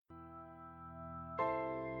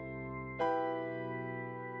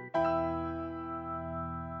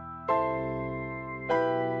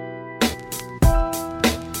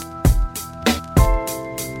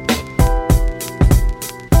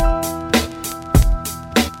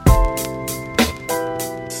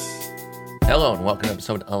Hello and welcome to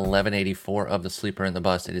episode 1184 of The Sleeper and the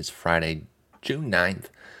Bust. It is Friday, June 9th.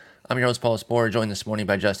 I'm your host, Paul Sporer, joined this morning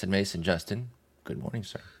by Justin Mason. Justin, good morning,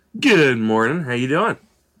 sir. Good morning. How you doing?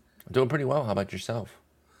 I'm doing pretty well. How about yourself?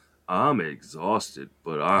 I'm exhausted,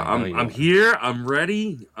 but I know you I'm are. here. I'm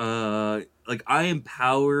ready. I am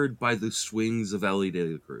powered by the swings of Ellie De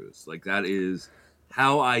La Cruz. Like that is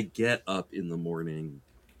how I get up in the morning.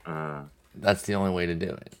 That's the only way to do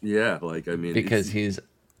it. Yeah, like I mean, Because he's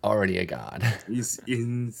already a god. he's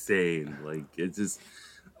insane. Like it's just,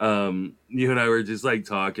 you and I were just like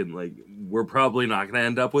talking. Like we're probably not gonna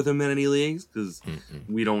end up with him in any leagues because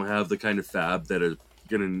we don't have the kind of fab that are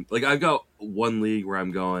gonna like. I've got one league where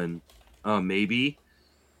I'm going, maybe.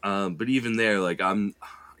 But even there, like I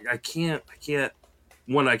can't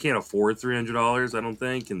afford $300. I don't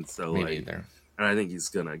think, and so Me like, neither. and I think he's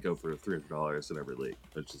gonna go for $300 in every league,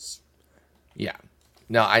 which is Yeah.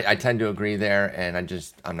 No, I tend to agree there, and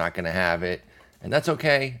I'm not going to have it. And that's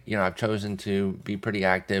okay. You know, I've chosen to be pretty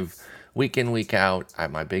active week in, week out.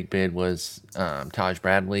 My big bid was Taj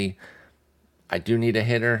Bradley. I do need a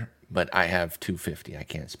hitter, but I have 250. I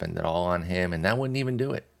can't spend it all on him, and that wouldn't even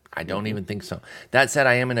do it. I don't even think so. That said,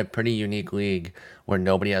 I am in a pretty unique league where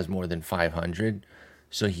nobody has more than 500.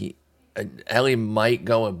 So Ellie might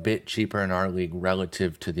go a bit cheaper in our league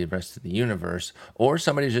relative to the rest of the universe, or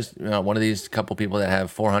somebody's just one of these couple people that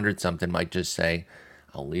have 400 something might just say,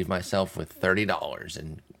 "I'll leave myself with $30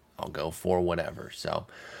 and I'll go for whatever." So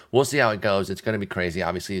we'll see how it goes. It's going to be crazy.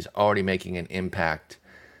 Obviously, he's already making an impact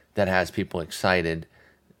that has people excited.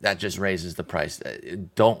 That just raises the price.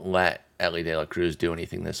 Don't let Ellie De La Cruz do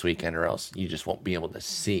anything this weekend, or else you just won't be able to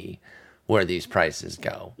see where these prices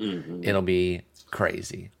go. It'll be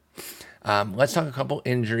crazy. Let's talk a couple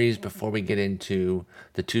injuries before we get into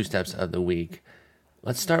the two steps of the week.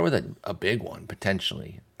 Let's start with a big one,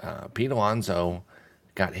 potentially. Pete Alonso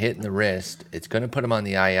got hit in the wrist. It's going to put him on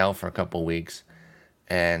the IL for a couple weeks.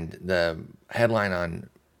 And the headline on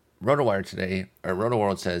RotoWire today, or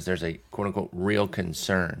RotoWorld, says there's a quote-unquote real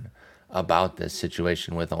concern about this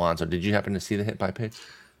situation with Alonso. Did you happen to see the hit by pitch?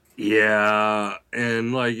 yeah,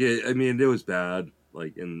 and like it was bad.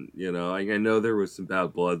 Like, and I know there was some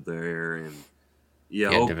bad blood there, and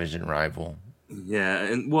yeah, Division rival. Yeah,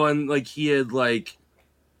 and well, and like he had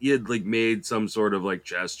made some sort of like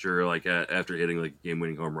gesture like after hitting like a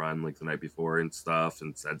game-winning home run like the night before and stuff,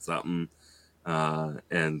 and said something,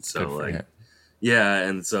 and so like him. yeah,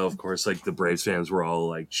 and so of course like the Braves fans were all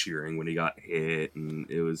like cheering when he got hit, and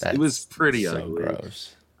it was pretty so ugly.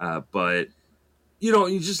 Gross. But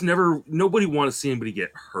you just nobody want to see anybody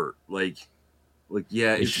get hurt. Like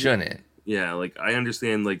yeah, you shouldn't. Yeah, like I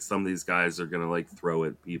understand like some of these guys are gonna like throw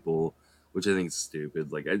at people, which I think is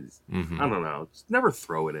stupid. Like I don't know, just never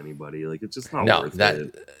throw at anybody. Like it's just not worth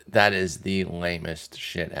it. That is the lamest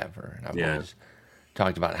shit ever. And I've always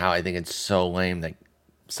talked about how I think it's so lame that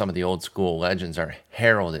some of the old school legends are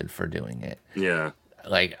heralded for doing it. Yeah.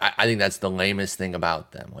 Like I think that's the lamest thing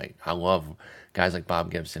about them. Like I love guys like Bob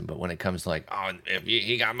Gibson, but when it comes to like, oh, if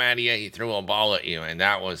he got mad at you, he threw a ball at you, and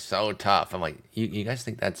that was so tough. I'm like, you guys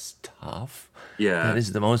think that's tough? Yeah, that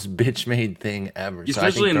is the most bitch-made thing ever.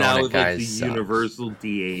 Especially so now with like the universal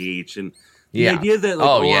DH and the idea that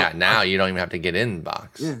like, now you don't even have to get in the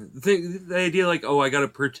box. Yeah, the idea like, I got to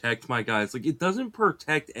protect my guys. Like it doesn't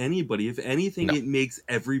protect anybody. If anything, it makes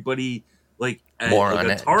everybody like more like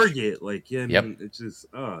on a target. Like it's just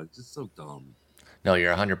so dumb. No,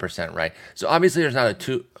 you're 100% right. So obviously there's not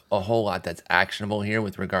a whole lot that's actionable here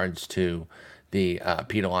with regards to the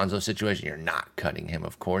Pete Alonso situation. You're not cutting him,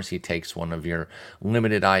 of course. He takes one of your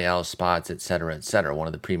limited IL spots, et cetera, one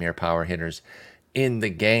of the premier power hitters in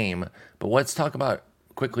the game. But let's talk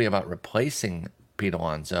quickly about replacing Pete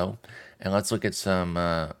Alonso, and let's look at some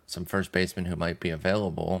first basemen who might be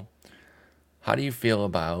available. How do you feel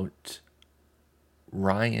about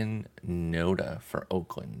Ryan Noda for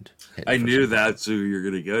Oakland? I knew that's who you're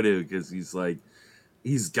gonna go to because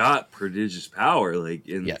he's got prodigious power, like,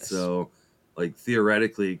 and so like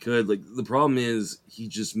theoretically he could. Like the problem is he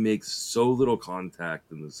just makes so little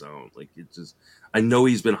contact in the zone. Like it just, I know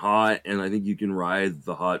he's been hot, and I think you can ride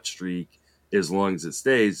the hot streak as long as it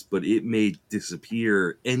stays, but it may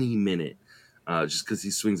disappear any minute. Just because he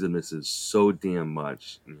swings and misses so damn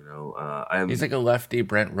much, he's like a lefty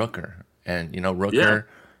Brent Rooker. And, Rooker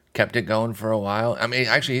kept it going for a while. I mean,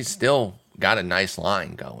 actually, he's still got a nice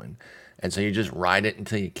line going. And so you just ride it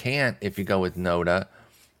until you can't if you go with Noda,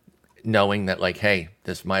 knowing that, like, hey,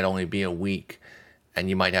 this might only be a week.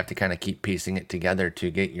 And you might have to kind of keep piecing it together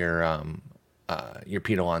to get your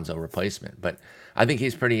Pete Alonso replacement. But I think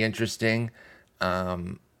he's pretty interesting.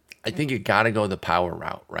 I think you got to go the power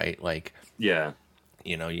route, right? Like,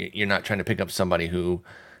 You're not trying to pick up somebody who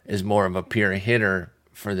is more of a pure hitter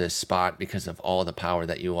for this spot because of all the power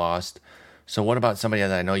that you lost. So what about somebody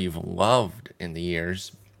that I know you've loved in the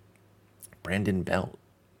years, Brandon Belt?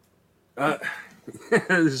 Uh,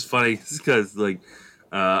 this is funny because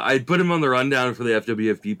I put him on the rundown for the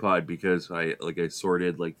FWFD pod because I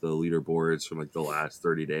sorted like the leaderboards from like the last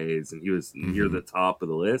 30 days and he was near the top of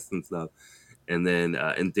the list and stuff. And then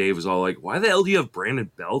and Dave was all like, "Why the hell do you have Brandon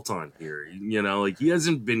Belt on here? Like he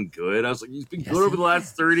hasn't been good." I was like, "He's been good over the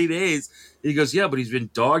last 30 days." And he goes, "Yeah, but he's been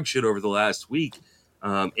dog shit over the last week,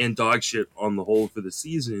 and dog shit on the whole for the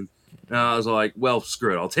season." And I was like, "Well,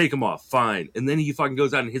 screw it, I'll take him off, fine." And then he fucking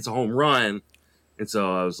goes out and hits a home run, and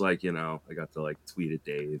so I was like, I got to like tweet at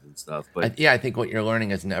Dave and stuff. But I think what you're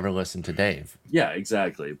learning is never listen to Dave. Yeah,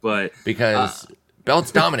 exactly. But because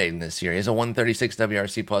Belt's dominating this year. He has a 136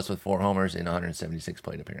 WRC plus with 4 homers in 176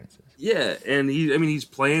 plate appearances. Yeah, and he's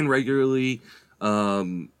playing regularly,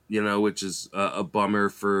 which is a bummer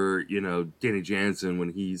for Danny Jansen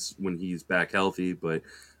when he's back healthy. But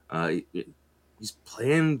he's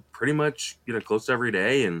playing pretty much close to every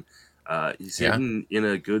day, and he's hitting in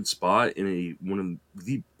a good spot in one of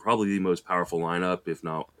the probably the most powerful lineup, if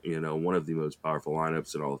not one of the most powerful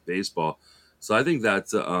lineups in all of baseball. So I think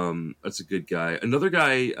that's a good guy. Another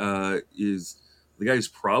guy is the guy who's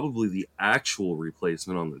probably the actual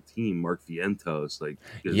replacement on the team, Mark Vientos.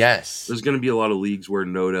 Yes, there's going to be a lot of leagues where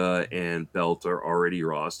Noda and Belt are already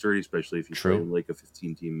rostered, especially if you play in like a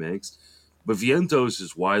 15-team mix. But Vientos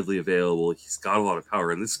is widely available. He's got a lot of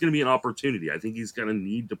power, and this is going to be an opportunity. I think he's going to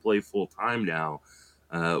need to play full time now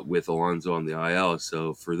with Alonso on the IL.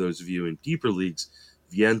 So for those of you in deeper leagues,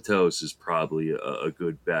 Vientos is probably a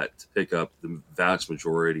good bet to pick up the vast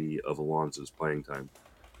majority of Alonso's playing time.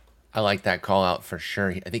 I like that call out for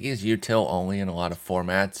sure. I think he's util only in a lot of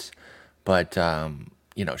formats, but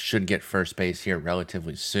should get first base here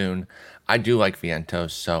relatively soon. I do like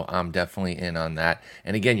Vientos, so I'm definitely in on that.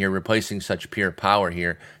 And again, you're replacing such pure power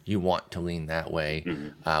here. You want to lean that way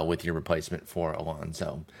with your replacement for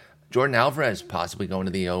Alonso. Jordan Alvarez possibly going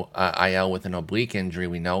to the IL with an oblique injury.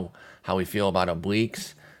 We know how we feel about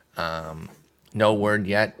obliques. No word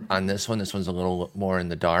yet on this one. This one's a little more in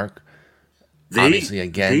the dark. Obviously,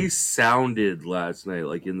 again, they sounded last night,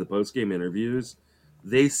 like in the post-game interviews,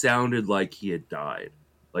 they sounded like he had died.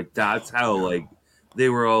 Like that's how like they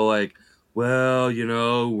were all like, well,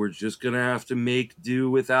 we're just gonna have to make do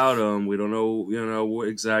without him. We don't know, what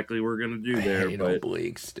exactly we're gonna do there. I hate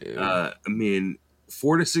obliques, dude. I mean,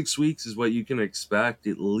 4 to 6 weeks is what you can expect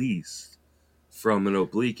at least from an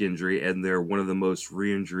oblique injury, and they're one of the most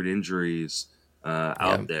re-injured injuries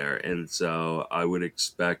out there. And so I would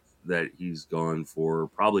expect that he's gone for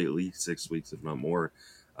probably at least 6 weeks, if not more,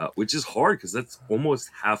 which is hard because that's almost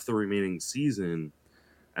half the remaining season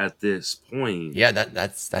at this point. Yeah,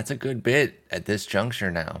 that's a good bit at this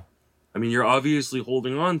juncture now. I mean, you're obviously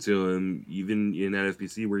holding on to him, even in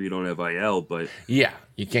NFBC where you don't have IL, but yeah,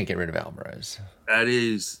 you can't get rid of Alvarez. That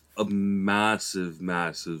is a massive,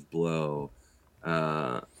 massive blow.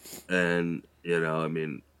 And I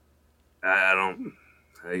mean,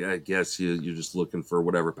 I guess you're just looking for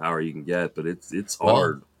whatever power you can get, but it's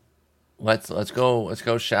hard. Well, let's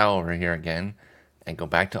go Shao over here again, and go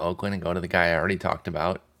back to Oakland and go to the guy I already talked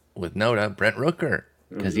about with Noda, Brent Rooker,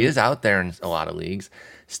 because he is out there in a lot of leagues.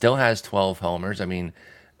 Still has 12 homers. I mean,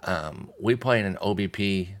 we play in an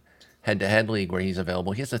OBP head-to-head league where he's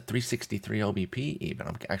available. He has a 363 OBP even.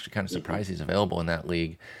 I'm actually kind of surprised he's available in that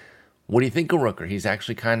league. What do you think of Rooker? He's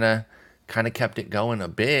actually kind of kept it going a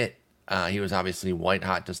bit. He was obviously white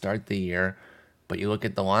hot to start the year, but you look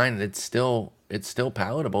at the line, it's still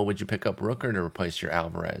palatable. Would you pick up Rooker to replace your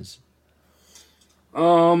Alvarez?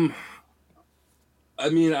 I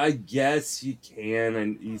mean, I guess you can,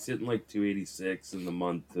 and he's hitting like 286 in the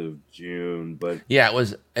month of June, but yeah, it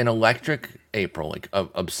was an electric April, like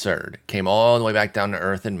absurd. Came all the way back down to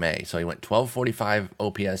earth in May, so he went 1245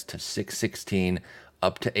 OPS to 616,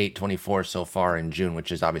 up to 824 so far in June,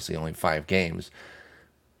 which is obviously only 5 games.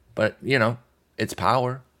 But it's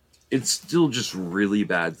power. It's still just really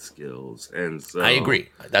bad skills, and so I agree.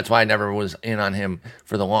 That's why I never was in on him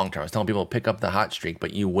for the long term. I was telling people pick up the hot streak,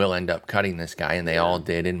 but you will end up cutting this guy, and they all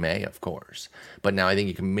did in May, of course. But now I think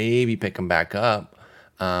you can maybe pick him back up.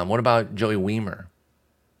 What about Joey Wiemer?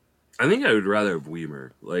 I think I would rather have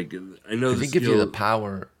Wiemer. Like I know he gives you the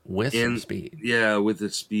power with some speed. Yeah, with the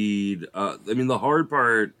speed. I mean, the hard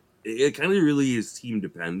part, it kind of really is team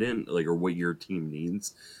dependent, like or what your team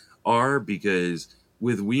needs are, because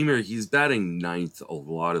with Wiemer, he's batting 9th a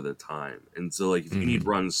lot of the time. And so, like, if you need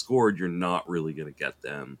runs scored, you're not really going to get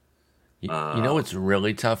them. You know what's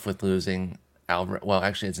really tough with losing Alvarez. Well,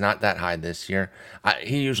 actually, it's not that high this year.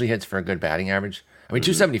 He usually hits for a good batting average. I mean,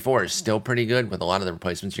 Mm-hmm. 274 is still pretty good. With a lot of the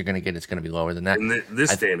replacements you're going to get, it's going to be lower than that. In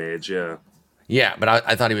this day and age, yeah. Yeah, but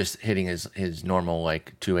I thought he was hitting his normal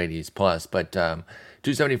like 280s plus. But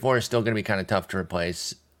 274 is still going to be kind of tough to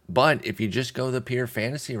replace. But if you just go the pure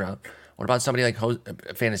fantasy route, what about somebody like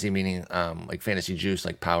fantasy, meaning like fantasy juice,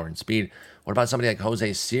 like power and speed? What about somebody like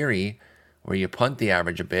Jose Siri, where you punt the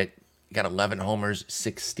average a bit? You got 11 homers,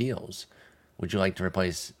 6 steals. Would you like to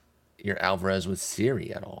replace your Alvarez with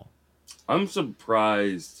Siri at all? I'm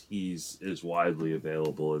surprised he's as widely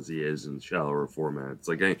available as he is in shallower formats.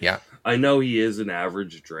 Like Yeah, I know he is an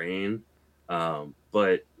average drain,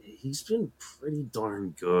 but he's been pretty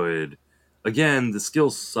darn good. Again, the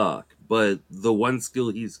skills suck, but the one skill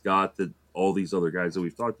he's got that all these other guys that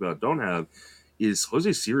we've talked about don't have is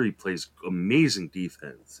Jose Siri plays amazing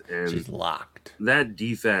defense, and she's locked. that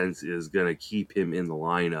defense is going to keep him in the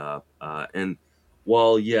lineup. And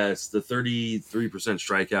while yes, the 33%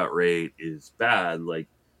 strikeout rate is bad, like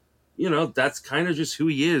that's kind of just who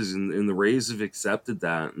he is, and the Rays have accepted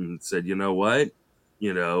that and said, you know what,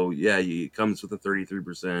 yeah, he comes with a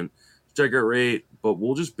 33% strikeout rate, but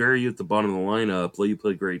we'll just bury you at the bottom of the lineup, let you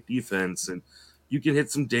play great defense, and you can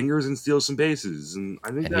hit some dingers and steal some bases, and I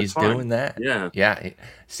think And that's he's fine. doing that. Yeah. Yeah.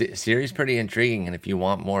 Siri's pretty intriguing. And if you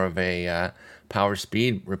want more of a power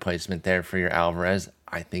speed replacement there for your Alvarez,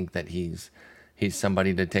 I think that he's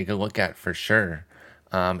somebody to take a look at for sure.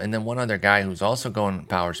 And then one other guy who's also going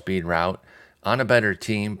power speed route on a better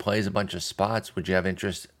team, plays a bunch of spots. Would you have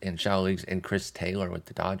interest in shallow leagues in Chris Taylor with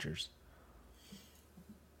the Dodgers?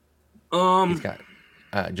 He's Um. got,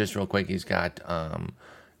 just real quick, he's got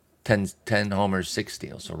 10 homers, 6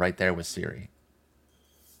 steals. So right there with Siri.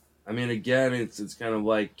 I mean, again, it's kind of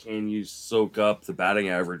like, can you soak up the batting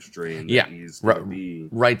average drain that Yeah, he's gonna be?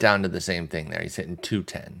 right down to the same thing there. He's hitting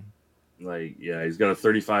 210. Like, yeah, he's got a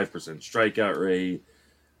 35% strikeout rate.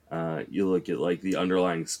 You look at like the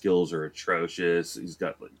underlying skills are atrocious. He's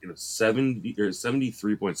got 70 or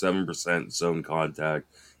 73.7% zone contact.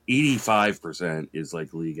 85% is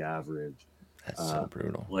like league average. That's so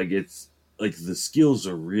brutal. Like it's like the skills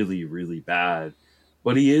are really really bad,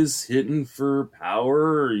 but he is hitting for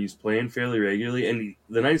power. He's playing fairly regularly, and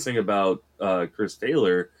the nice thing about Chris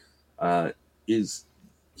Taylor is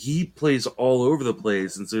he plays all over the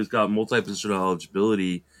place, and so he's got multi-positional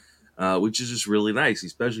eligibility, which is just really nice,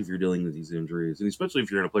 especially if you're dealing with these injuries, and especially if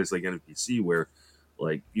you're in a place like NFBC where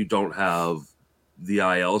like you don't have the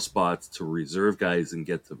IL spots to reserve guys and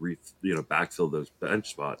get to backfill those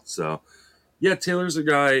bench spots. So yeah, Taylor's a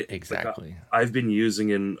guy Exactly. like, I've been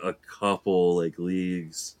using in a couple like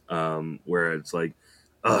leagues where it's like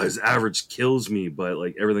his average kills me, but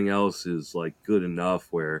like everything else is like good enough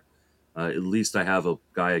where at least I have a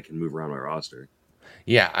guy I can move around my roster.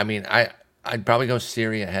 Yeah, I mean, I'd probably go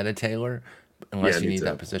Siri ahead of Taylor, Yeah, unless you me need too.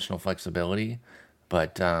 that positional flexibility.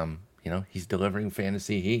 But he's delivering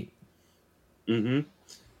fantasy heat. Mm-hmm.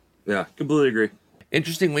 Yeah, completely agree.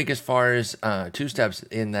 Interesting week as far as two steps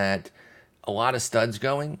in that a lot of studs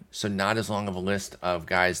going, so not as long of a list of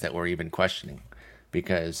guys that we're even questioning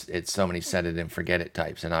because it's so many set it and forget it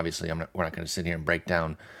types. And obviously, we're not going to sit here and break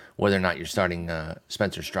down whether or not you're starting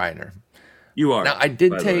Spencer Strider. You are. Now, I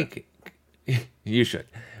did by the way. take. You should.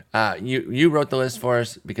 You wrote the list for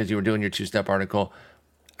us because you were doing your two-step article.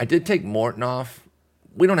 I did take Morton off.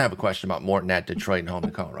 We don't have a question about Morton at Detroit and home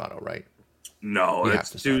to Colorado, right? No, You have that's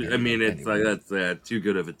to start too. I him mean, it's anyway. like that's too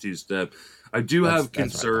good of a two-step. I do have That's what I thought.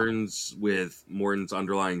 concerns with Morton's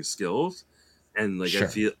underlying skills, and like Sure.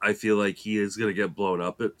 I feel like he is gonna get blown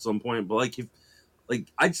up at some point. But like if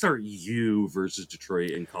I'd start you versus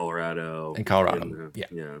Detroit and Colorado. In Colorado, yeah.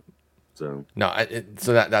 yeah. So No,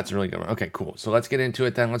 so that's a really good one. Okay, cool. So let's get into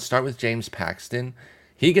it then. Let's start with James Paxton.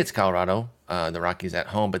 He gets Colorado, the Rockies at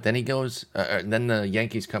home, but then he goes. Then the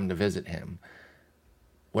Yankees come to visit him.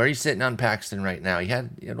 Where he's sitting on Paxton right now? He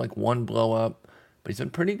had like one blow up, but he's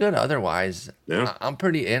been pretty good otherwise. yeah, I'm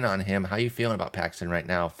pretty in on him. How you feeling about Paxton right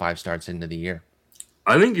now? 5 starts into the year.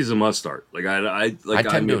 I think he's a must start. Like I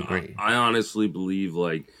tend to agree. I honestly believe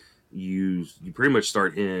like you pretty much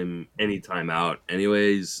start him anytime out.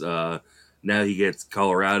 Anyways, now he gets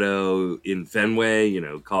Colorado in Fenway.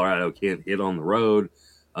 Colorado can't hit on the road.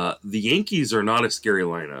 The Yankees are not a scary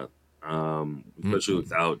lineup, especially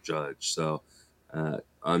without Judge. So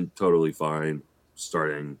I'm totally fine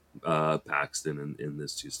starting Paxton in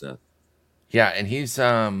this two step. Yeah, and he's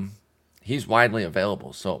widely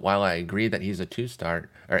available. So while I agree that he's a two start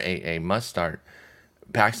or a must start,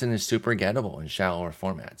 Paxton is super gettable in shallower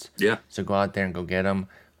formats. Yeah. So go out there and go get him.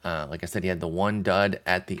 Like I said, he had the one dud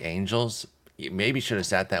at the Angels. you maybe should have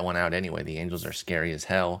sat that one out anyway. The Angels are scary as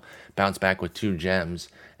hell. Bounce back with 2 gems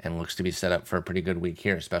and looks to be set up for a pretty good week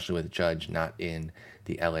here, especially with Judge not in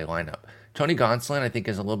the LA lineup. Tony Gonsolin, I think,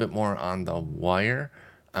 is a little bit more on the wire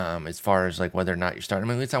as far as like whether or not you're starting. I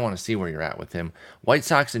mean, at least I want to see where you're at with him. White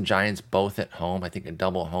Sox and Giants both at home. I think a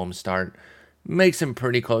double home start makes him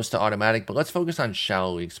pretty close to automatic. But let's focus on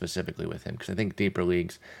shallow leagues specifically with him because I think deeper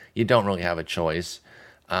leagues you don't really have a choice.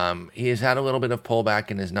 He has had a little bit of pullback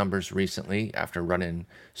in his numbers recently after running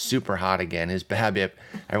super hot again. His BABIP,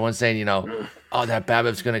 everyone's saying, oh, that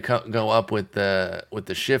BABIP's going to go up with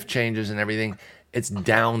the shift changes and everything. It's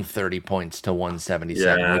down 30 points to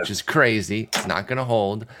 177, which is crazy. It's not going to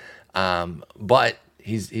hold. But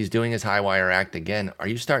he's doing his high wire act again. Are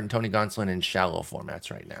you starting Tony Gonsolin in shallow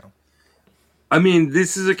formats right now? I mean,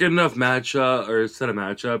 this is a good enough matchup or set of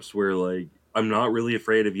matchups where like I'm not really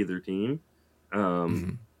afraid of either team.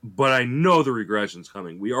 But I know the regression's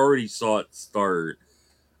coming. We already saw it start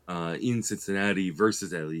in Cincinnati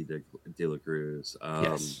versus Ellie De La Cruz.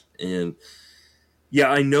 Yes. And yeah,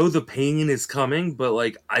 I know the pain is coming, but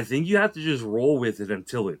like I think you have to just roll with it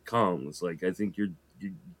until it comes. Like I think you're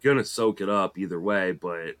gonna soak it up either way,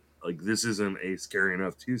 but like this isn't a scary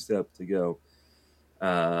enough 2-step to go.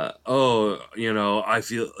 I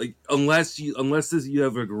feel like unless you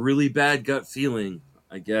have a really bad gut feeling,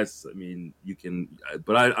 I guess. I mean, you can,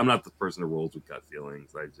 but I'm not the person who rolls with gut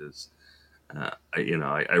feelings. I just,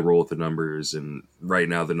 I roll with the numbers, and right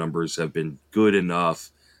now the numbers have been good enough,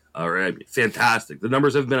 fantastic. The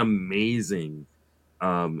numbers have been amazing,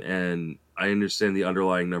 and I understand the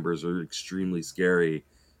underlying numbers are extremely scary.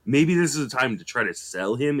 Maybe this is a time to try to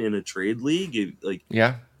sell him in a trade league.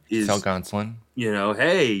 Sell Gonsolin.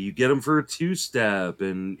 Hey, you get him for a 2-step,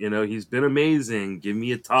 and he's been amazing. Give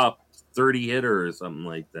me a top 30 hitter or something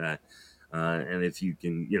like that. And if you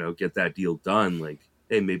can, get that deal done, like,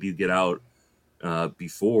 hey, maybe you get out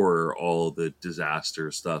before all the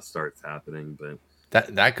disaster stuff starts happening. But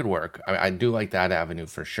that could work. I do like that avenue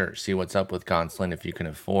for sure. See what's up with Gonsolin if you can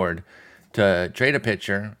afford to trade a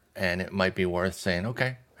pitcher, and it might be worth saying,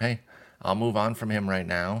 okay, hey, I'll move on from him right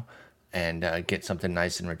now and get something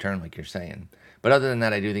nice in return, like you're saying. But other than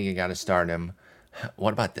that, I do think you got to start him.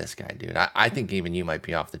 What about this guy, dude? I think even you might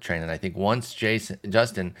be off the train. And I think once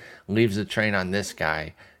Justin leaves the train on this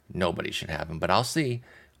guy, nobody should have him. But I'll see.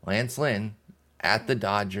 Lance Lynn at the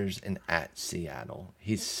Dodgers and at Seattle.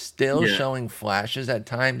 He's still showing flashes at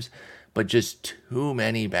times, but just too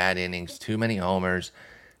many bad innings, too many homers.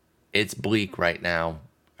 It's bleak right now.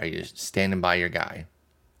 Are you standing by your guy,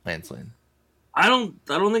 Lance Lynn? I don't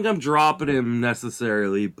think I'm dropping him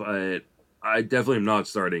necessarily, but I definitely am not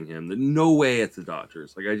starting him. No way at the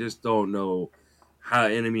Dodgers. Like, I just don't know how.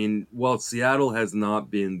 And I mean, while Seattle has not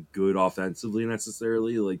been good offensively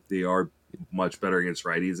necessarily, like they are much better against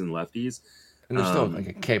righties and lefties. And they're still like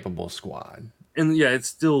a capable squad. And yeah, it's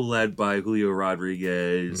still led by Julio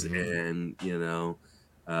Rodriguez and,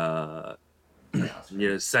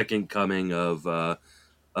 second coming of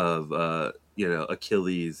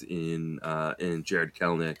Achilles in Jared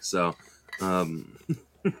Kelenic. So, I'm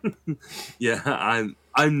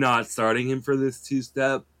not starting him for this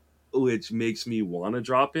 2-step, which makes me want to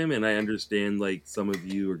drop him. And I understand like some of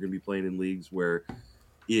you are going to be playing in leagues where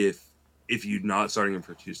if you're not starting him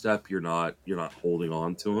for 2-step, you're not holding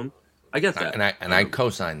on to him. I get that, and I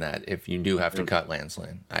co-sign that. If you do have to cut Lance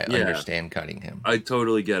Lynn, I understand cutting him. I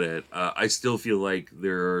totally get it. I still feel like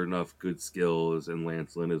there are enough good skills, and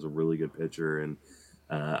Lance Lynn is a really good pitcher, and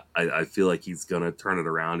I feel like he's gonna turn it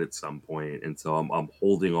around at some point. And so I'm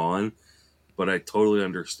holding on, but I totally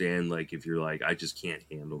understand like if you're like I just can't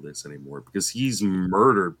handle this anymore because he's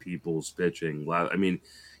murdered people's pitching. I mean,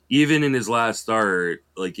 even in his last start,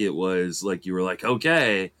 like it was like you were like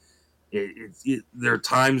okay. There are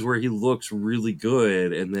times where he looks really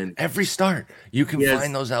good, and then every start you can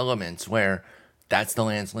find those elements where that's the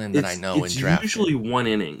Lance Lynn that I know in draft. It's usually one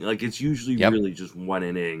inning. Like it's usually really just one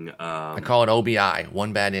inning. I call it OBI,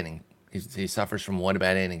 one bad inning. He suffers from one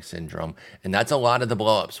bad inning syndrome, and that's a lot of the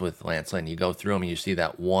blowups with Lance Lynn. You go through them, and you see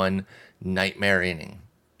that one nightmare inning.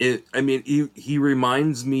 He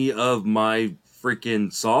reminds me of my freaking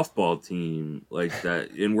softball team like that,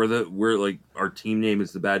 and we're like our team name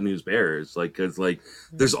is the Bad News Bears, like because like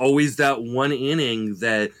there's always that one inning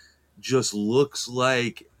that just looks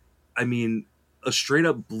like a straight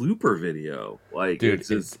up blooper video. Like dude,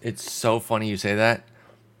 it's so funny you say that.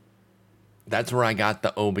 That's where I got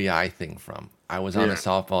the OBI thing from. I was on a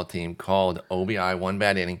softball team called OBI, one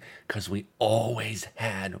bad inning, because we always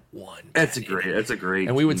had one. That's a great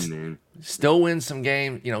and we would still win some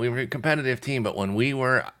games. We were a competitive team, but when we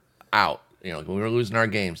were out, when we were losing our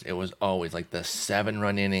games, it was always like the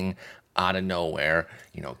 7-run inning out of nowhere,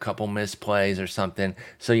 a couple misplays or something.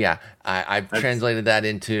 So yeah, I've That's, translated that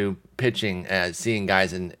into pitching as seeing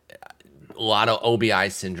guys in a lot of OBI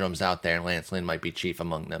syndromes out there, and Lance Lynn might be chief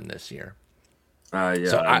among them this year. yeah,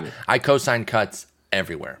 So I mean, I co-sign cuts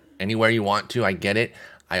everywhere. Anywhere you want to, I get it.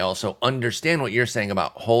 I also understand what you're saying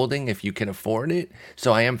about holding if you can afford it.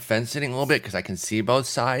 So I am fence sitting a little bit because I can see both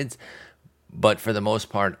sides. But for the most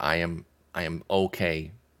part, I am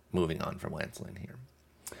okay moving on from Lance Lynn here.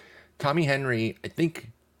 Tommy Henry, I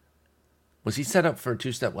think, was he set up for a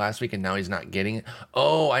two-step last week and now he's not getting it?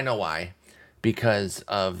 Oh, I know why. Because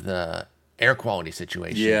of the air quality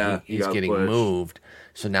situation. yeah, he He's got getting pushed. moved.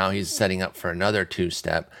 So now he's setting up for another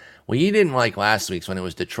two-step. Well, you didn't like last week's when it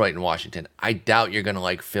was Detroit and Washington. I doubt you're going to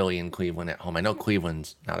like Philly and Cleveland at home. I know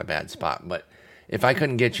Cleveland's not a bad spot, but if I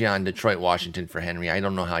couldn't get you on Detroit, Washington for Henry, I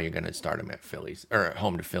don't know how you're going to start him at Phillies or at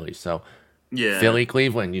home to Phillies. So Yeah, Philly,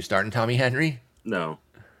 Cleveland, you starting Tommy Henry? no,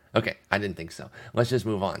 Okay, I didn't think so. Let's just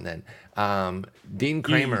move on then. Dean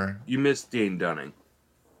Kramer. You missed Dane Dunning.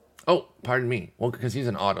 Oh, pardon me. Well, because he's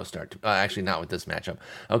an auto start. Actually, not with this matchup.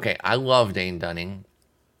 Okay, I love Dane Dunning.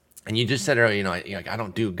 And you just said earlier, I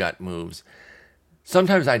don't do gut moves.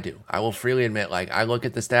 Sometimes I do. I will freely admit, I look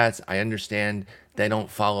at the stats, I understand they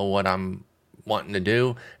don't follow what I'm wanting to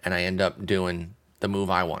do, and I end up doing the move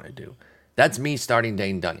I want to do. That's me starting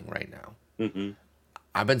Dane Dunning right now. Mm-hmm.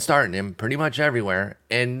 I've been starting him pretty much everywhere,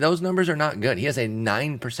 and those numbers are not good. He has a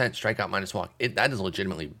 9% strikeout minus walk. That is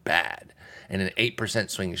legitimately bad. And an 8%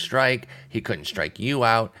 swing strike. He couldn't strike you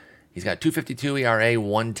out. He's got 2.52 ERA,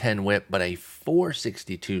 110 WHIP, but a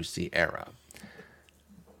 4.62 SIERA.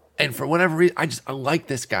 And for whatever reason, I like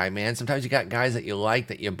this guy, man. Sometimes you got guys that you like,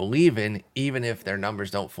 that you believe in, even if their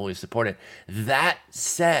numbers don't fully support it. That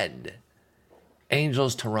said,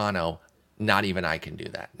 Angels, Toronto, not even I can do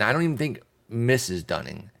that. Now, I don't even think Mrs.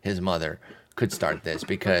 Dunning, his mother, could start this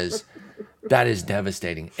because that is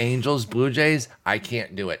devastating. Angels, Blue Jays, I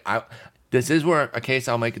can't do it. This is where a case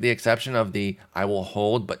I'll make the exception of I will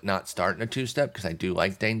hold but not start in a two-step because I do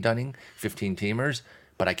like Dane Dunning, 15-teamers,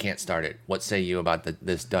 but I can't start it. What say you about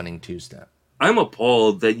this Dunning two-step? I'm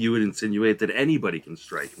appalled that you would insinuate that anybody can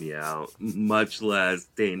strike me out, much less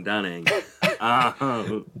Dane Dunning.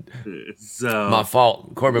 So My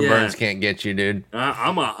fault. Corbin Burns can't get you, dude.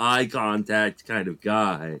 I'm a high contact kind of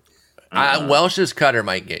guy. Welsh's cutter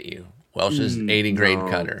might get you. Welsh's 80 grade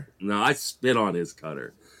cutter. No, I spit on his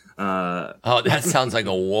cutter. That sounds like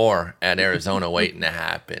a war at Arizona waiting to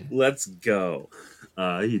happen. Let's go.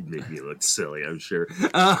 He'd make me look silly, I'm sure.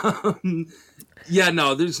 Yeah,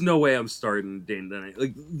 no, there's no way I'm starting Dane Dunning.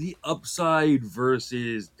 Like, the upside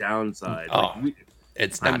versus downside.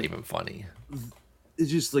 It's not even funny. It's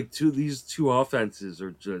just like these two offenses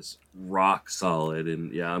are just rock solid,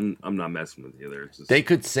 and yeah, I'm not messing with either. They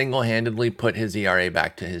could single-handedly put his ERA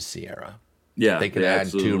back to his SIERA. Yeah, they could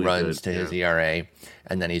add 2 runs to his ERA,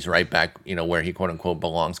 and then he's right back, where he quote-unquote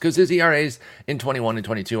belongs. Because his ERAs in 21 and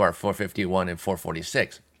 22 are 4.51 and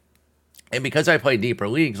 4.46. And because I play deeper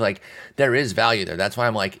leagues, there is value there. That's why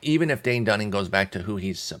I'm even if Dane Dunning goes back to who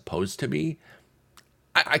he's supposed to be,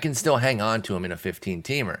 I can still hang on to him in a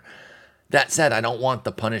 15-teamer. That said, I don't want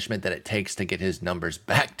the punishment that it takes to get his numbers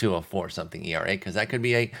back to a 4-something ERA, because that could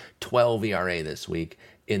be a 12 ERA this week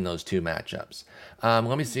in those two matchups.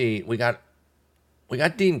 Let me see. We got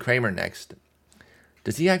Dean Kramer next.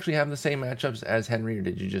 Does he actually have the same matchups as Henry, or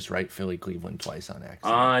did you just write Philly, Cleveland twice on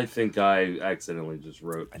accident? I think I accidentally just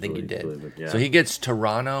wrote I think Philly, you did. Cleveland, yeah. So he gets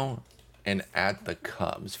Toronto and at the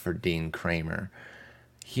Cubs for Dean Kramer.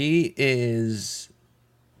 He is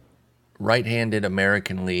right-handed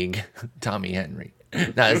American League Tommy Henry.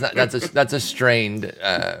 No, it's not, that's a strained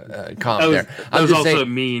comp there. That was also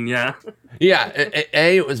mean, yeah. Yeah,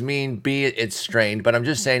 A, it was mean. B, it's strained. But I'm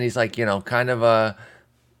just saying he's kind of a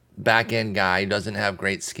back-end guy. He doesn't have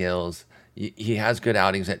great skills. He has good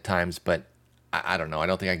outings at times, but I don't know. I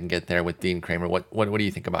don't think I can get there with Dean Kramer. What do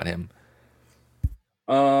you think about him?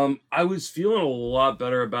 I was feeling a lot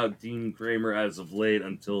better about Dean Kramer as of late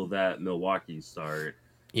until that Milwaukee start.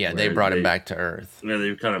 Yeah, they brought him back to earth. Yeah,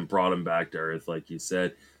 they kind of brought him back to earth, like you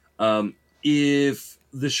said. If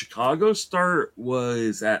the Chicago start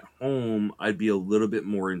was at home, I'd be a little bit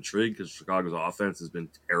more intrigued because Chicago's offense has been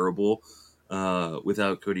terrible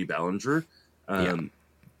without Cody Bellinger.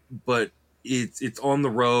 But it's on the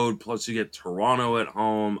road, plus you get Toronto at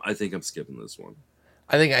home. I think I'm skipping this one.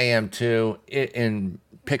 I think I am too. In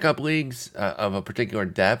pickup leagues of a particular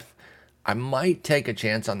depth, I might take a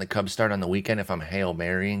chance on the Cubs start on the weekend if I'm Hail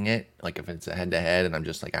Marying it, if it's a head-to-head and I'm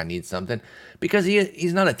just I need something. Because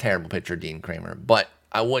he's not a terrible pitcher, Dean Kramer, but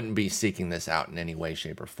I wouldn't be seeking this out in any way,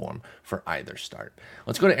 shape, or form for either start.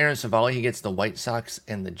 Let's go to Aaron Civale. He gets the White Sox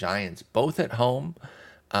and the Giants both at home.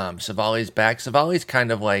 Civale's back. Civale's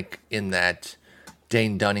kind of like in that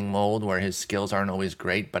Dane Dunning mold where his skills aren't always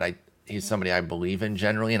great, but he's somebody I believe in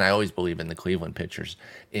generally, and I always believe in the Cleveland pitchers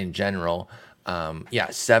in general.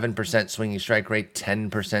 7% swinging strike rate, 10%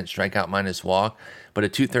 strikeout minus walk, but a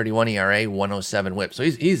 2.31 ERA, 107 WHIP. So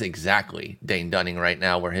he's exactly Dane Dunning right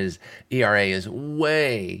now, where his ERA is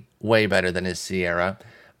way, way better than his Sierra.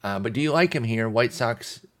 But do you like him here? White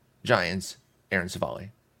Sox, Giants, Aaron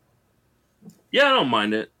Civale. Yeah, I don't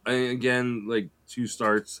mind it. Again, like 2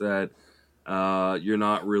 starts that you're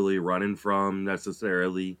not really running from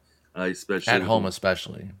necessarily, especially at home,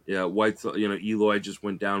 especially. Yeah, Eloy just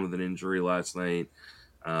went down with an injury last night.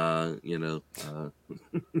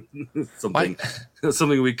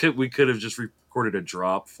 Something we could have just recorded a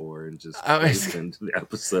drop for and just into the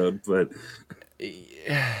episode, but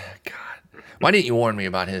yeah, God, why didn't you warn me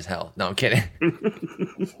about his health? No, I'm kidding.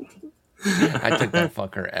 I took that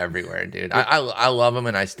fucker everywhere, dude. I love him,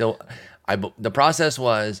 and the process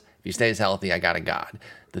was, if he stays healthy, I got a God.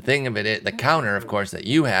 The thing of it, the counter, of course, that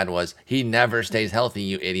you had was, he never stays healthy,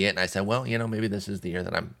 you idiot. And I said, well, maybe this is the year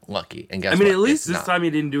that I'm lucky. And guess what? At least this time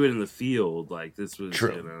he didn't do it in the field. Like, this was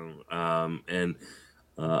true. And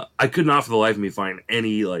I could not for the life of me find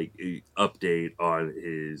any update on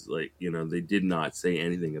his they did not say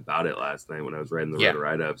anything about it last night when I was writing the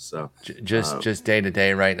write-up. So just day to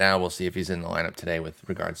day right now. We'll see if he's in the lineup today with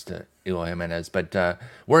regards to Eloy Jimenez. But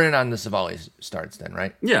we're in on the Civale starts then,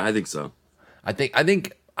 right? Yeah, I think so. I think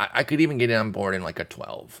I could even get on board in like a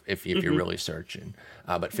 12 if you're really searching.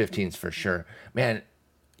 But 15's for sure. Man,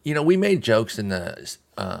 we made jokes in the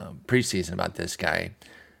preseason about this guy.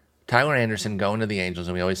 Tyler Anderson going to the Angels,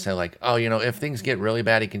 and we always say, like, oh, if things get really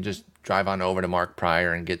bad, he can just drive on over to Mark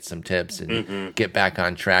Pryor and get some tips and get back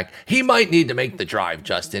on track. He might need to make the drive,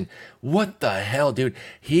 Justin. What the hell, dude?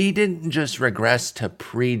 He didn't just regress to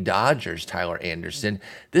pre-Dodgers, Tyler Anderson.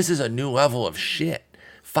 This is a new level of shit.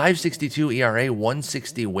 5.62 ERA,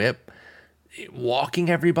 160 WHIP. Walking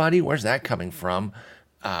everybody, where's that coming from?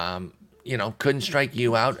 Couldn't strike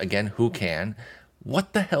you out. Again, who can?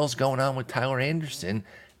 What the hell's going on with Tyler Anderson?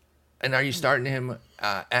 And are you starting him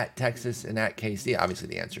at Texas and at KC? Obviously,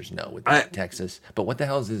 the answer is no with Texas. But what the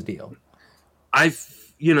hell is his deal? I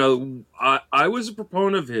was a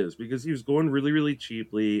proponent of his because he was going really, really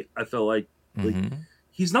cheaply. I felt like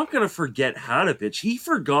he's not going to forget how to pitch. He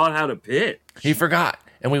forgot how to pitch. He forgot.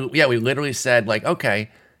 And we literally said, like, okay,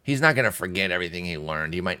 he's not going to forget everything he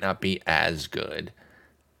learned. He might not be as good.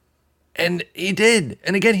 And he did.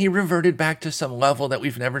 And again, he reverted back to some level that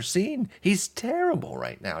we've never seen. He's terrible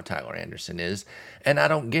right now, Tyler Anderson is. And I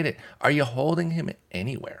don't get it. Are you holding him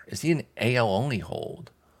anywhere? Is he an AL only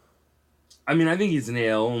hold? I mean, I think he's an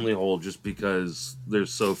AL only hold just because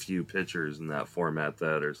there's so few pitchers in that format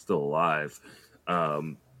that are still alive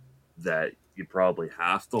that you probably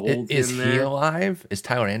have to hold him there. Is he alive? Is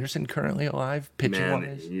Tyler Anderson currently alive,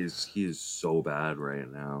 pitching-wise? Man, he is so bad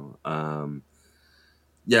right now.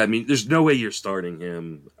 Yeah, I mean, there's no way you're starting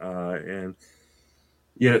him. And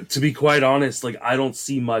to be quite honest, like, I don't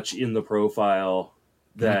see much in the profile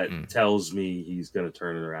that tells me he's going to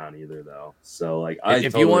turn it around either, though. So, like, I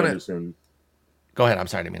totally understand. Go ahead. I'm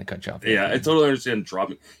sorry, I didn't mean to cut you off. Yeah, I totally understand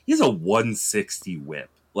dropping. He has a 160 WHIP.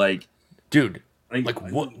 Like, dude,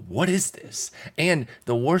 what is this? And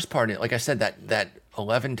the worst part, like I said, that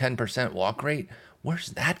 11-10% walk rate, where's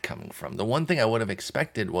that coming from? The one thing I would have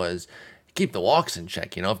expected was keep the walks in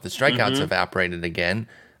check. If the strikeouts evaporated again,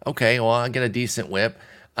 okay, well, I'll get a decent whip.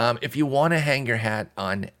 If you want to hang your hat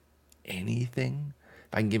on anything,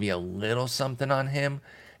 if I can give you a little something on him,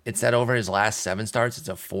 it's that over his last 7 starts, it's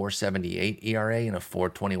a 4.78 ERA and a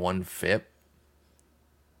 4.21 FIP.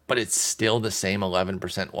 But it's still the same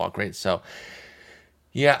 11% walk rate. So,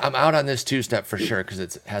 yeah, I'm out on this 2-step for sure because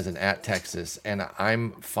it has an at Texas, and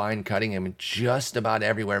I'm fine cutting him just about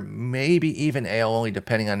everywhere, maybe even AL only,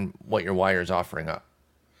 depending on what your wire is offering up.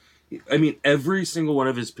 I mean, every single one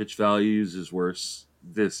of his pitch values is worse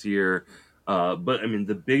this year, but I mean,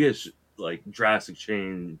 the biggest drastic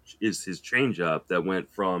change is his changeup that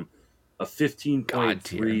went from a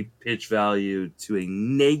 15.3 pitch value to a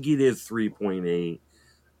negative 3.8.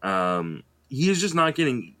 He is just not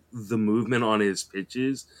getting the movement on his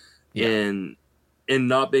pitches and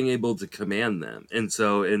not being able to command them.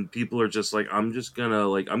 And people are just like, I'm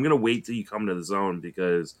gonna wait till you come to the zone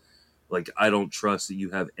because I don't trust that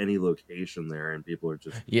you have any location there, and people are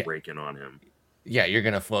just breaking on him. Yeah, you're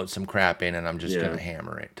gonna float some crap in and I'm just gonna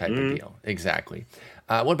hammer it type of deal. Exactly.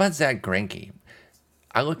 What about Zach Greinke?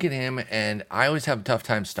 I look at him and I always have a tough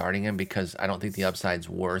time starting him because I don't think the upside's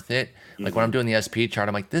worth it. Like when Mm-hmm. I'm doing the SP chart,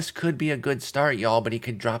 I'm like, this could be a good start, y'all, but he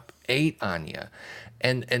could drop 8 on you.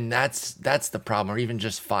 And that's the problem, or even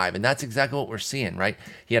just 5. And that's exactly what we're seeing, right?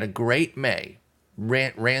 He had a great May.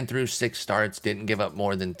 Ran through 6 starts, didn't give up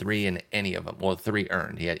more than 3 in any of them. Well, 3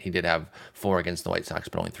 earned. He did have 4 against the White Sox,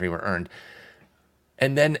 but only 3 were earned.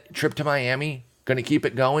 And then trip to Miami, going to keep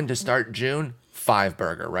it going to start June. 5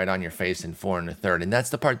 burger right on your face in 4 and a third. And that's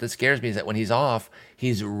the part that scares me is that when he's off,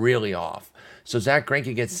 he's really off. So Zach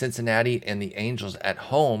Greinke gets Cincinnati and the Angels at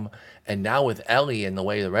home. And now with Ellie and the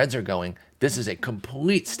way the Reds are going, this is a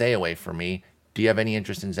complete stay away for me. Do you have any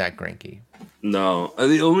interest in Zach Greinke? No,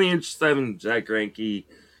 the only interest I have in Jack Greinke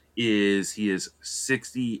is he is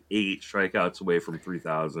 68 strikeouts away from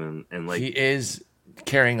 3,000, and He like, is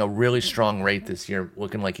carrying a really strong rate this year,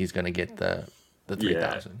 looking like he's going to get the yeah.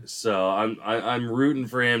 3,000. So I'm rooting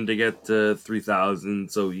for him to get to 3,000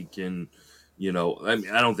 so he can, I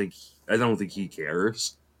mean, I don't think he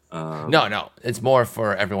cares. No, it's more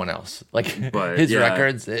for everyone else. Like But his yeah,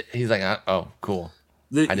 records, he's like, oh, cool.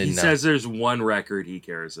 I he didn't know. says there's one record he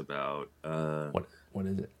cares about. What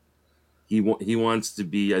is it? He wants to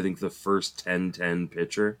be, I think, the first 10-10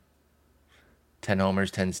 pitcher. 10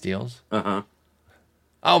 homers, 10 steals. Uh huh.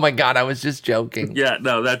 Oh my God, I was just joking. Yeah,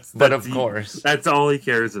 no, But of course, that's all he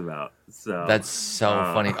cares about. So that's so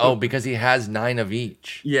funny. Oh, because he has 9 of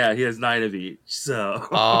each. yeah, he has 9 of each. So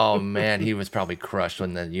Oh man, he was probably crushed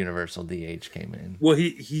when the universal DH came in. well,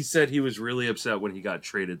 he said he was really upset when he got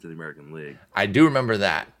traded to the American League. I do remember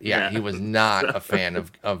that. Yeah, Yeah. he was not a fan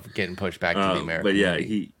of getting pushed back to the American But yeah,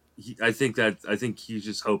 League. I think he's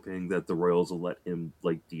just hoping that the Royals will let him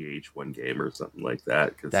like DH one game or something like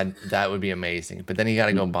that. Cause, That would be amazing. But then he got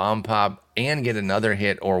to go bomb pop and get another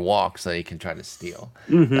hit or walk so that he can try to steal.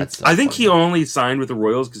 That's so I think he funny. only signed with the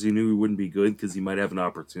Royals because he knew he wouldn't be good because he might have an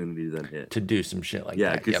opportunity to then hit. To do some shit like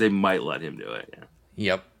Yeah, that. because Yep. they might let him do it.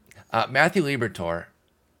 Yeah. Yep. Matthew Libertor.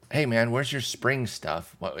 Hey man, where's your spring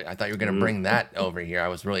stuff? I thought you were gonna bring that over here. I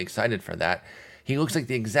was really excited for that. He looks like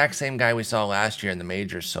the exact same guy we saw last year in the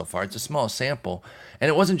majors so far. It's a small sample, and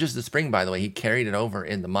it wasn't just the spring, by the way. He carried it over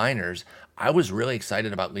in the minors. I was really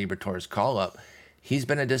excited about Libertor's call up. He's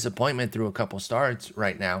been a disappointment through a couple starts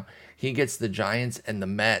right now. He gets the Giants and the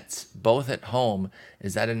Mets both at home.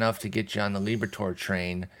 Is that enough to get you on the Libertor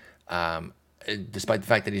train? Despite the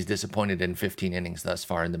fact that he's disappointed in 15 innings thus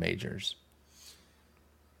far in the majors.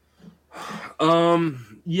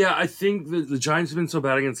 Yeah, I think the Giants have been so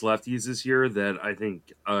bad against lefties this year that I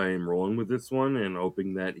think I'm rolling with this one and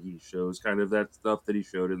hoping that he shows kind of that stuff that he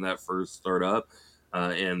showed in that first startup,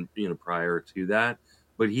 and prior to that.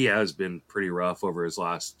 But he has been pretty rough over his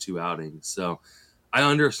last 2 outings, so I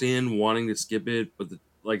understand wanting to skip it. But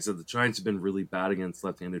like I said, the Giants have been really bad against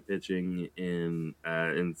left-handed pitching, and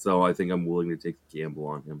so I think I'm willing to take the gamble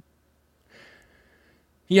on him.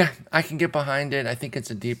 Yeah, I can get behind it. I think it's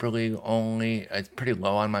a deeper league only. It's pretty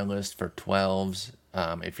low on my list for 12s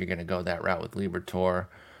if you're going to go that route with Libertor.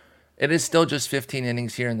 It is still just 15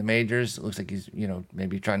 innings here in the majors. It looks like he's,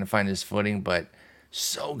 maybe trying to find his footing, but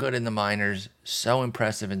so good in the minors, so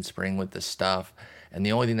impressive in spring with the stuff. And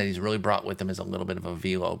the only thing that he's really brought with him is a little bit of a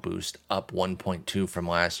velo boost, up 1.2 from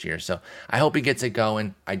last year. So I hope he gets it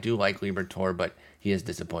going. I do like Libertor, but he has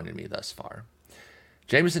disappointed me thus far.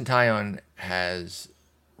 Jameson Taillon has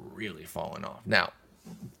really fallen off. Now,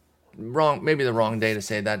 maybe the wrong day to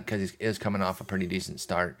say that because he is coming off a pretty decent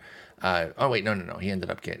start. Oh wait, no. He ended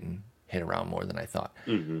up getting hit around more than I thought.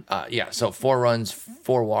 Yeah, so 4 runs,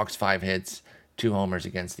 4 walks, 5 hits, 2 homers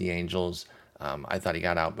against the Angels. I thought he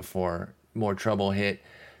got out before more trouble hit.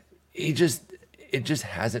 It just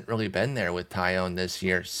hasn't really been there with Taillon this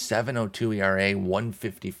year. 7.02 ERA,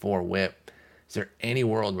 154 WHIP. Is there any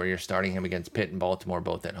world where you're starting him against Pitt and Baltimore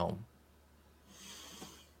both at home?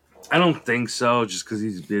 I don't think so, just because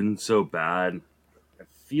he's been so bad. I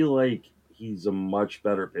feel like he's a much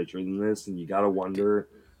better pitcher than this, and you got to wonder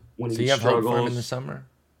when So he you have struggles. hope for him in the summer?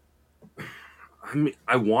 I mean,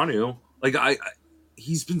 I want to. Like,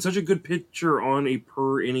 he's been such a good pitcher on a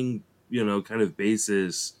per inning, kind of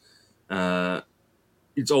basis.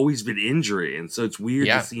 It's always been injury, and so it's weird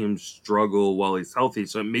to see him struggle while he's healthy.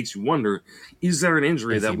 So it makes you wonder: is there an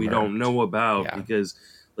injury that we don't know about? Yeah. Because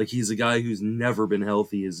like he's a guy who's never been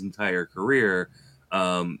healthy his entire career,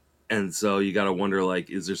 and so you got to wonder: like,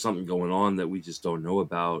 is there something going on that we just don't know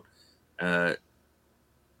about?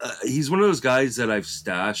 He's one of those guys that I've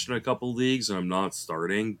stashed in a couple leagues, and I'm not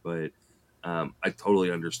starting, but I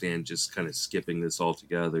totally understand just kind of skipping this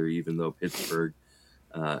altogether, even though Pittsburgh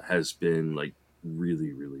has been like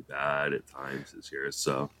really, really bad at times this year.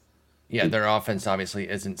 So Yeah, their offense obviously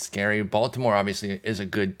isn't scary. Baltimore obviously is a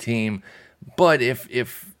good team, but if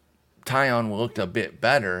Tyon looked a bit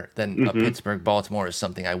better than a Mm-hmm. Pittsburgh Baltimore is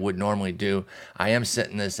something I would normally do. I am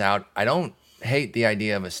sitting this out. I don't hate the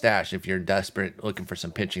idea of a stash if you're desperate looking for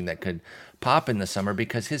some pitching that could pop in the summer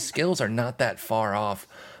because his skills are not that far off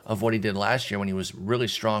of what he did last year when he was really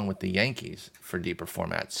strong with the Yankees for deeper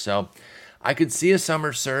formats. So I could see a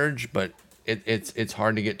summer surge, but it's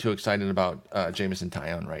hard to get too excited about Jameson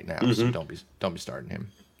Taillon right now. So Mm-hmm. don't be starting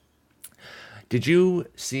him. Did you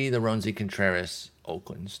see the Ronzi Contreras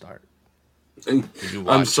Oakland start? Did you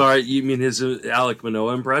I'm watch? sorry, you mean his Alec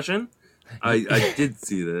Manoah impression? I did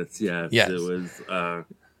see this. Yes, Yes.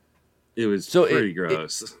 it was So pretty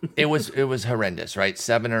gross. it was horrendous, right?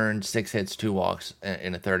 7 earned, 6 hits, 2 walks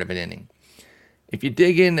in a third of an inning. If you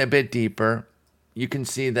dig in a bit deeper, you can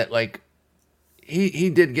see that like he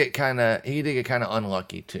did get kind of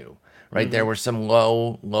unlucky too, right? There were some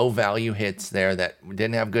low value hits there that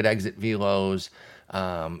didn't have good exit velos,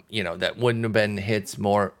 that wouldn't have been hits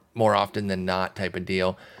more often than not type of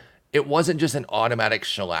deal. It wasn't just an automatic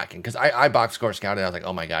shellacking because I box score scouted. I was like,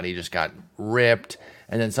 oh my god, he just got ripped.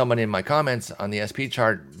 And then someone in my comments on the SP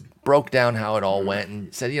chart broke down how it all went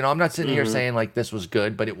and said, I'm not sitting here saying like this was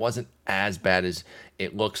good, but it wasn't as bad as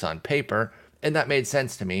it looks on paper, and that made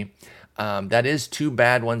sense to me. That is 2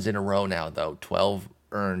 bad ones in a row now, though. 12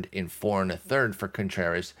 earned in 4 and a third for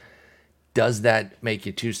Contreras. Does that make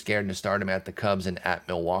you too scared to start him at the Cubs and at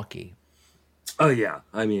Milwaukee? Oh yeah,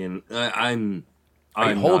 I mean, I'm Are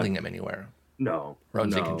you I'm holding not. him anywhere, No,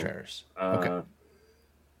 Ronzi no. Contreras? Okay.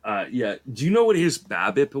 Yeah. Do you know what his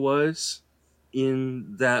BABIP was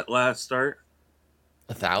in that last start?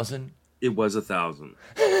 1,000? It was 1,000.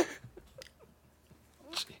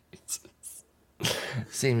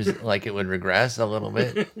 Seems like it would regress a little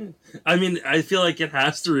bit. I mean, I feel like it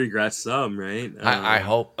has to regress some, right? I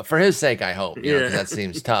hope, for his sake, I hope, Yeah. 'cause that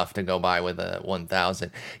seems tough to go by with a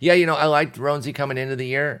 1,000. Yeah, I liked Ronzi coming into the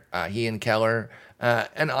year. He and Keller,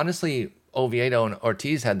 and honestly, Oviedo and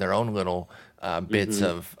Ortiz had their own little bits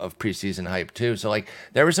of preseason hype too. So like,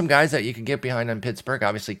 there were some guys that you could get behind in Pittsburgh.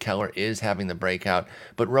 Obviously, Keller is having the breakout,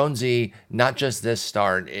 but Ronzi, not just this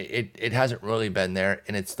start, it hasn't really been there,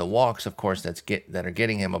 and it's the walks, of course, that are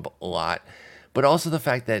getting him a lot, but also the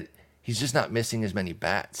fact that he's just not missing as many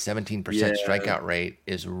bats. 17% Yeah. strikeout rate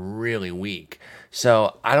is really weak.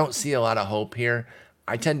 So I don't see a lot of hope here.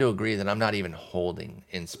 I tend to agree that I'm not even holding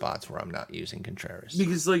in spots where I'm not using Contreras.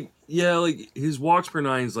 Because like his walks per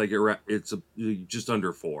nine is like it's just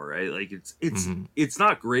under 4, right? Like it's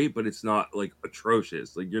not great, but it's not like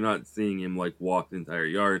atrocious. Like you're not seeing him like walk the entire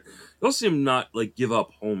yard. You also see him not like give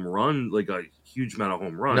up home run, like a huge amount of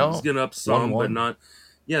home runs. No, He's getting up some, 1-1. but not.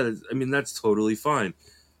 Yeah, I mean that's totally fine.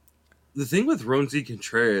 The thing with Ronzi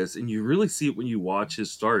Contreras, and you really see it when you watch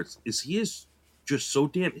his starts, is he is just so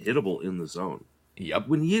damn hittable in the zone. Yep.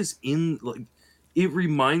 When he is in, like, it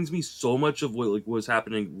reminds me so much of what like was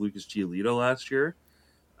happening with Lucas Giolito last year.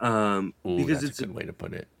 Ooh, Because that's a good way to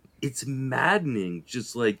put it. it's maddening,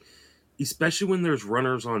 just like, especially when there's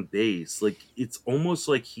runners on base. Like it's almost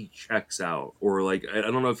like he checks out, or like I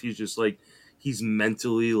don't know if he's just like he's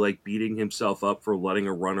mentally like beating himself up for letting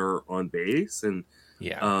a runner on base, and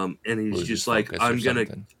Yeah. and he's Loses just like, focus or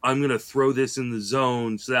something. I'm gonna throw this in the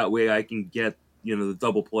zone so that way I can get the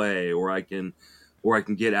double play, or I can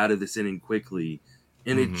get out of this inning quickly,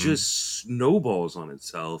 and it just snowballs on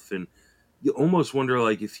itself, and you almost wonder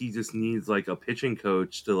like if he just needs like a pitching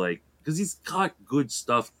coach to like, because he's got good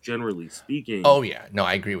stuff generally speaking. Oh yeah, no,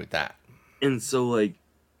 I agree with that. And so like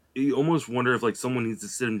you almost wonder if like someone needs to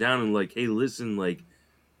sit him down and like, hey, listen, like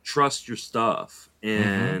trust your stuff,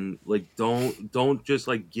 and like don't just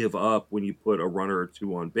like give up when you put a runner or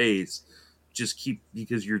two on base. Just keep,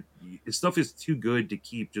 because your stuff is too good to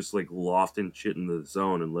keep just like lofting shit in the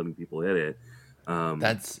zone and letting people hit it.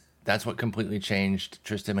 That's what completely changed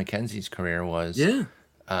Tristan McKenzie's career was Yeah.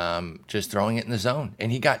 just throwing it in the zone,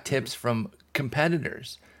 and he got tips from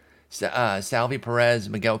competitors, Salvi Perez,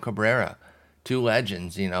 Miguel Cabrera, 2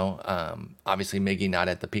 legends. Obviously Miggy not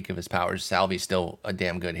at the peak of his powers. Salvi's still a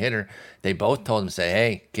damn good hitter. They both told him, say,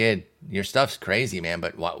 hey kid, your stuff's crazy, man,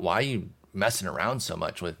 but why are you messing around so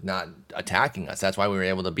much with not attacking us? That's why we were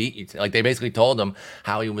able to beat you. Like they basically told him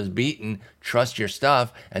how he was beaten, trust your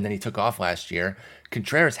stuff, and then he took off last year.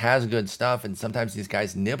 Contreras has good stuff, and sometimes these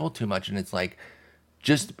guys nibble too much, and it's like,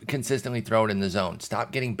 just consistently throw it in the zone.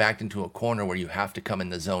 Stop getting backed into a corner where you have to come in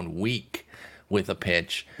the zone weak with a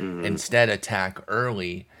pitch. Instead, attack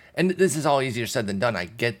early. And this is all easier said than done. I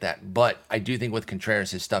get that. But I do think with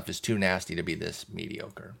Contreras, his stuff is too nasty to be this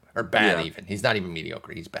mediocre. Or bad, even. He's not even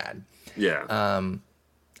mediocre. He's bad. Yeah.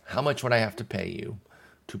 How much would I have to pay you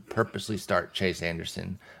to purposely start Chase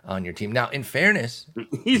Anderson on your team. Now, in fairness,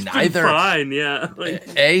 he's been fine, yeah.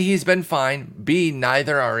 A, he's been fine. B,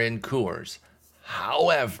 neither are in Coors.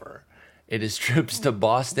 However, it is trips to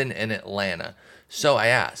Boston and Atlanta. So I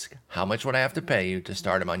ask, how much would I have to pay you to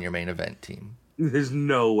start him on your main event team? There's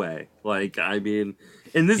no way. Like, I mean,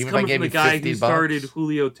 and this coming from the guy who started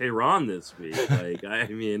Julio Teheran this week. Like, I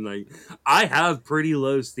mean, like, I have pretty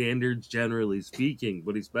low standards generally speaking,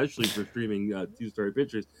 but especially for streaming 2-star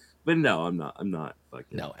pitchers. But no, I'm not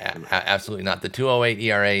fucking. No, absolutely not. The 2.08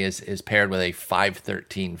 ERA is paired with a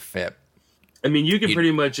 5.13 FIP. I mean, you can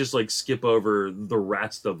pretty much just like skip over the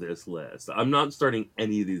rest of this list. I'm not starting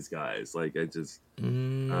any of these guys. Like, I just.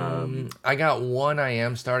 I got one I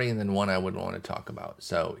am starting, and then one I would want to talk about.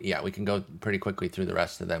 So yeah, we can go pretty quickly through the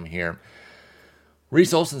rest of them here.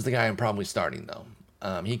 Reese Olson's the guy I'm probably starting though.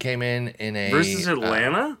 He came in a versus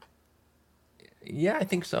Atlanta. Yeah, I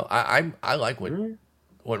think so. I like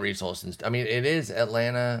what Reese Olson's. I mean, it is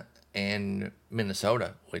Atlanta and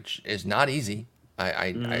Minnesota, which is not easy.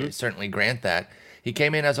 I certainly grant that. He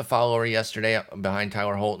came in as a follower yesterday behind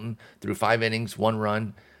Tyler Holton, threw 5 innings, 1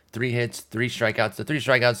 run, 3 hits, 3 strikeouts. The 3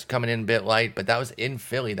 strikeouts coming in a bit light, but that was in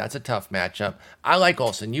Philly. That's a tough matchup. I like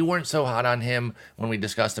Olson. You weren't so hot on him when we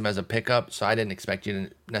discussed him as a pickup, so I didn't expect you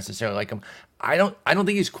to necessarily like him. I don't think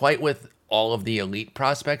he's quite with all of the elite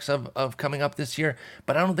prospects of coming up this year,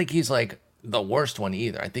 but I don't think he's like the worst one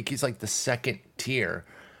either. I think he's like the second tier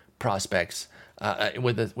prospects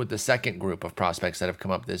with the second group of prospects that have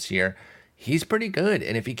come up this year. He's pretty good,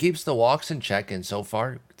 and if he keeps the walks in check, and so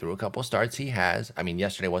far through a couple starts he has. I mean,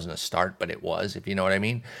 yesterday wasn't a start, but it was, if you know what I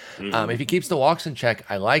mean. If he keeps the walks in check,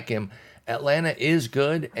 I like him. Atlanta is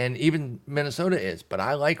good, and even Minnesota is, but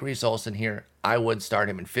I like Reese Olson here. I would start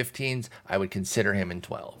him in 15s. I would consider him in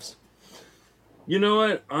 12s. You know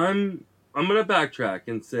what? I'm gonna backtrack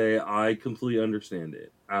and say I completely understand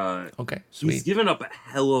it. Okay, sweet. He's given up a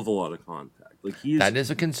hell of a lot of contact. Like that is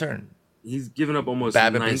a concern. He's given up almost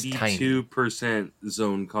 92%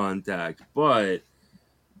 zone contact, but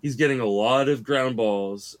he's getting a lot of ground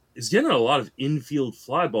balls. He's getting a lot of infield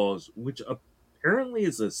fly balls, which apparently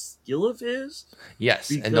is a skill of his. Yes,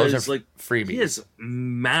 because, and those are like freebies. He has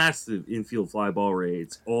massive infield fly ball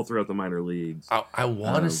rates all throughout the minor leagues. I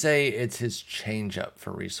want to say it's his changeup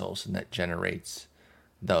for Reese Olson that generates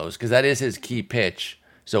those, because that is his key pitch,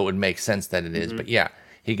 so it would make sense that it is. But yeah,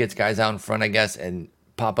 he gets guys out in front, I guess, and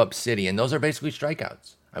pop-up city, and those are basically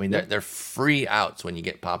strikeouts. I mean, they're free outs when you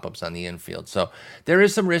get pop-ups on the infield. So there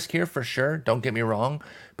is some risk here for sure. Don't get me wrong.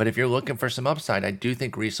 But if you're looking for some upside, I do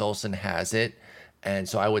think Reese Olson has it. And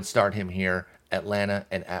so I would start him here, Atlanta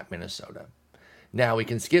and at Minnesota. Now we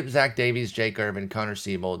can skip Zach Davies, Jake Irvin, Connor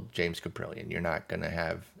Siebold, James Caprillion. You're not going to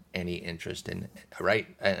have any interest in, right?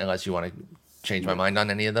 Unless you want to change my mind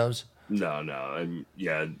on any of those. No.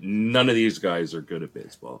 None of these guys are good at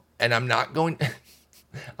baseball. And I'm not going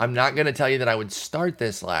to tell you that I would start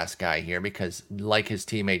this last guy here because, like his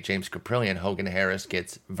teammate James Caprillion, Hogan Harris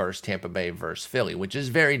gets versus Tampa Bay versus Philly, which is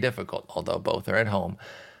very difficult, although both are at home.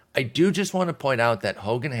 I do just want to point out that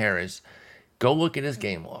Hogan Harris, go look at his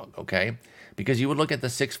game log, okay? Because you would look at the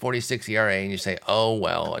 6.46 ERA and you say, oh,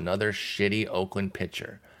 well, another shitty Oakland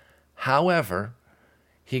pitcher. However,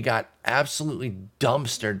 he got absolutely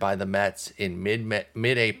dumpstered by the Mets in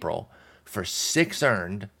mid-April for 6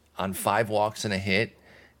 earned on 5 walks and a hit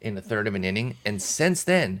in the third of an inning. And since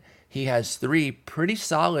then, he has 3 pretty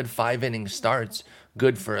solid 5-inning starts,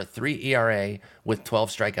 good for a 3 ERA with 12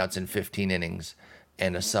 strikeouts in 15 innings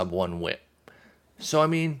and a sub-1 whip. So, I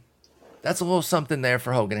mean, that's a little something there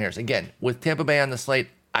for Hogan Harris. Again, with Tampa Bay on the slate,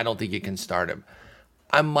 I don't think you can start him.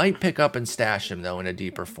 I might pick up and stash him, though, in a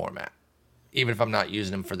deeper format, even if I'm not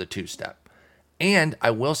using him for the 2-step. And I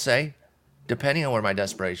will say, depending on where my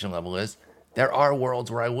desperation level is, there are worlds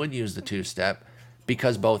where I would use the 2-step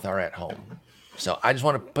because both are at home. So I just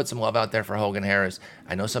want to put some love out there for Hogan Harris.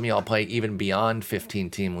 I know some of y'all play even beyond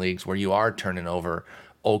 15-team leagues where you are turning over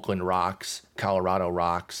Oakland rocks, Colorado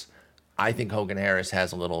rocks. I think Hogan Harris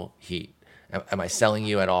has a little heat. Am I selling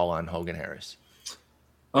you at all on Hogan Harris?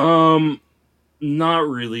 Not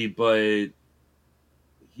really, but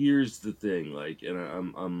here's the thing. Like, and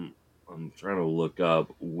I'm trying to look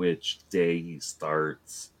up which day he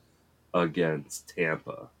starts against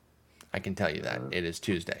Tampa. I can tell you that. It is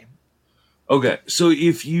Tuesday. Okay, so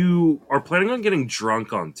if you are planning on getting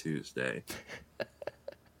drunk on Tuesday,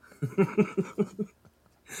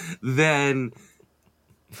 then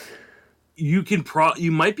you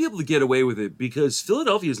might be able to get away with it because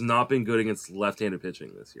Philadelphia has not been good against left-handed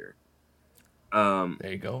pitching this year.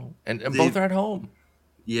 There you go. And both are at home.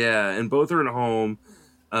 Yeah, and both are at home.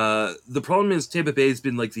 The problem is Tampa Bay has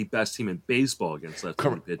been like the best team in baseball against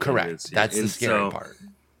left-handed pitching. Correct. That's the scary part.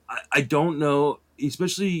 I don't know,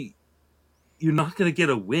 especially you're not going to get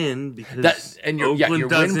a win because your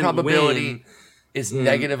win probability is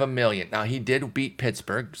negative -1 million. Now he did beat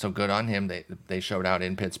Pittsburgh, so good on him. They showed out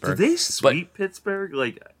in Pittsburgh. Did they sweep Pittsburgh?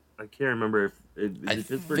 Like I can't remember if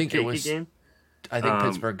Pittsburgh think it was. Game? I think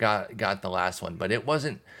Pittsburgh got the last one, but it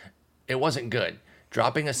wasn't good.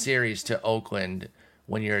 Dropping a series to Oakland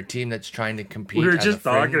when you're a team that's trying to compete. We were just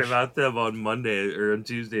talking about them on Monday or on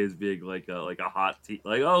Tuesday as being like a hot team.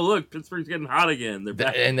 Like, oh look, Pittsburgh's getting hot again. They're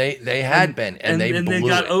back. And they had been, and they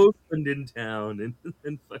got Oakland in town,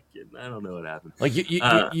 and fucking I don't know what happened. Like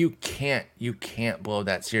you can't blow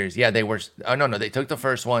that series. Yeah, they were. Oh no, they took the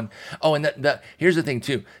first one. Oh, and here's the thing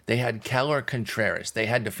too. They had Keller Contreras. They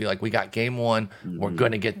had to feel like we got game one. We're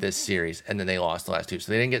gonna get this series, and then they lost the last two.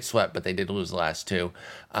 So they didn't get swept, but they did lose the last two.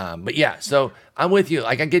 But yeah, so I'm with you.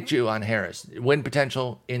 Like I get you on Harris. Win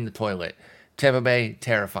potential in the toilet. Tampa Bay,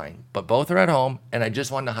 terrifying. But both are at home, and I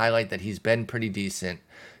just wanted to highlight that he's been pretty decent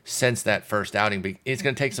since that first outing. It's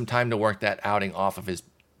going to take some time to work that outing off of his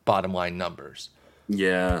bottom line numbers.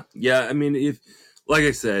 Yeah. I mean, like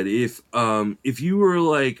I said, if you were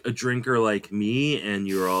like a drinker like me, and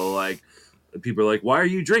you're all like, people are like, "Why are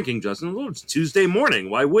you drinking, Justin?" Well, it's Tuesday morning.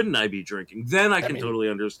 Why wouldn't I be drinking? Then I can totally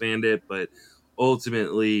understand it, but.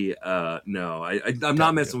 Ultimately, no, I'm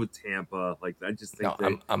not messing with Tampa. Like I just think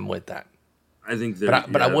I'm with that. I think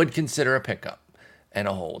that, but I would consider a pickup and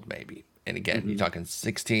a hold maybe. And again, you're talking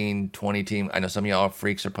 16, 20 team. I know some of y'all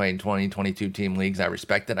freaks are playing 20, 22 team leagues. I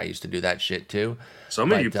respect it. I used to do that shit too.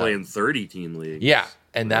 Some of you play in 30 team leagues. Yeah,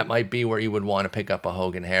 and that might be where you would want to pick up a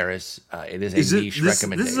Hogan Harris. It is a niche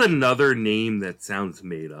recommendation. This is another name that sounds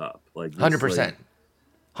made up. Like 100%,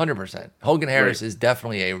 100%. Hogan Harris is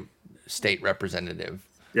definitely a state representative.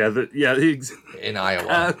 In Iowa.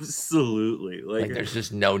 Absolutely. Like there's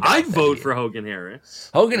just no doubt. I'd vote for Hogan Harris.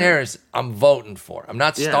 Harris, I'm voting for. I'm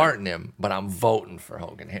not starting him, but I'm voting for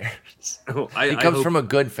Hogan Harris. He comes from a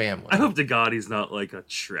good family. I hope to God he's not like a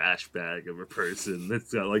trash bag of a person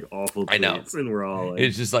that's got like awful tweets. I know. And we're all like,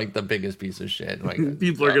 it's just like the biggest piece of shit. Like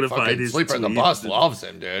people are gonna find his sleeper in the bus loves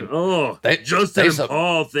him, dude. Oh, Justin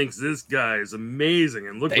Paul thinks this guy is amazing,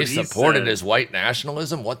 and look what he said. They supported his white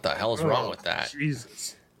nationalism. What the hell's wrong with that?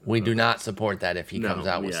 Jesus. We do not support that if he comes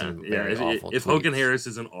out with some very awful tweets. If Hogan Harris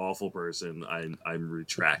is an awful person, I'm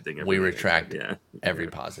retracting everything. We retract every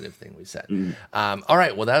positive thing we said. All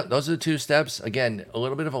right, well, those are the two steps. Again, a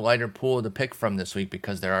little bit of a lighter pool to pick from this week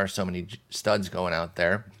because there are so many studs going out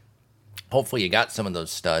there. Hopefully you got some of those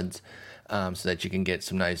studs so that you can get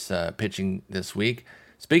some nice pitching this week.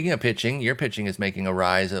 Speaking of pitching, your pitching is making a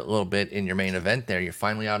rise a little bit in your main event there. You're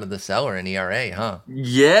finally out of the cellar in ERA, huh?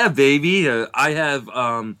 Yeah, baby. I have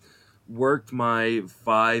worked my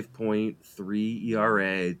 5.3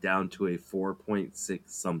 ERA down to a 4.6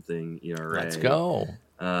 something ERA. Let's go.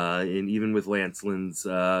 And even with Lance Lynn's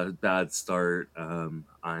bad start, I'm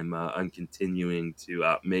continuing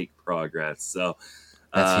to make progress. So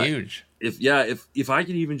that's huge. If I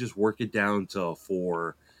could even just work it down to a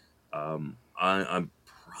 4, I'm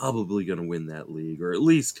probably going to win that league, or at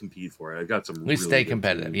least compete for it. I've got some. At least stay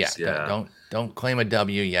competitive. Teams. Yeah. Don't claim a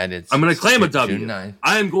W yet. I'm going to claim a W.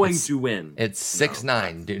 I am going to win. It's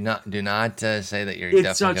 6-9. Do not say that you're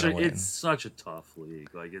definitely going to win. It's such a tough league.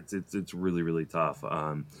 Like it's really really tough.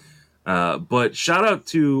 But shout out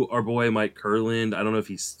to our boy Mike Kurland. I don't know if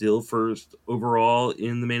he's still first overall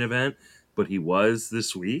in the main event, but he was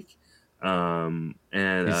this week. And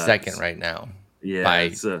he's second right now. Yeah, by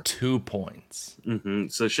 2 points. Mm-hmm.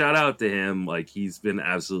 So shout out to him. Like he's been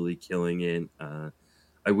absolutely killing it.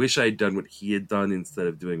 I wish I had done what he had done instead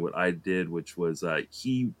of doing what I did, which was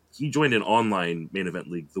he joined an online main event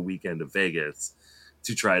league the weekend of Vegas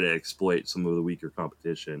to try to exploit some of the weaker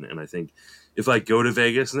competition. And I think if I go to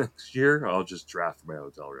Vegas next year, I'll just draft my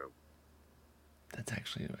hotel room. That's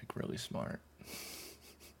actually like really smart.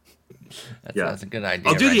 That's a good idea.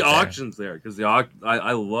 I'll do the auctions there because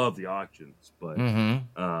I love the auctions, but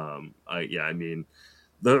I mean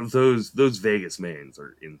those Vegas mains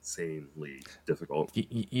are insanely difficult.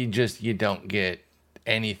 You don't get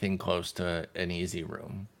anything close to an easy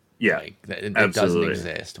room. Yeah, like, it doesn't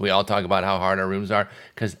exist. We all talk about how hard our rooms are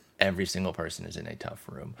because every single person is in a tough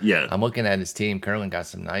room. Yeah, I'm looking at his team. Kurland got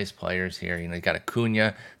some nice players here. You know, he got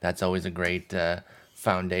Acuna. That's always a great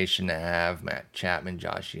foundation to have. Matt Chapman,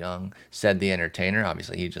 Josh Young, Said the Entertainer.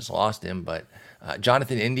 Obviously, he just lost him, but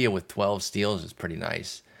Jonathan India with 12 steals is pretty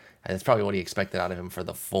nice. And that's probably what he expected out of him for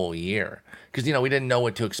the full year. Because, we didn't know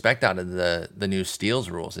what to expect out of the new steals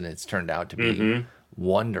rules, and it's turned out to be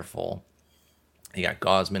wonderful. You got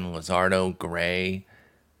Gausman, Luzardo, Gray,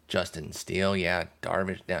 Justin Steele, yeah,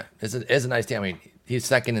 Darvish, yeah, it's a nice team. I mean, he's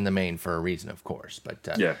second in the main for a reason, of course. But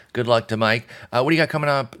yeah, good luck to Mike. What do you got coming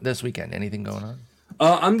up this weekend? Anything going on?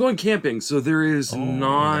 I'm going camping, so there is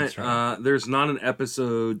that's right. there's not an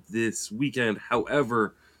episode this weekend.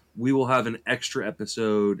 However, we will have an extra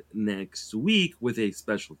episode next week with a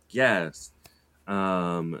special guest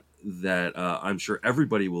that I'm sure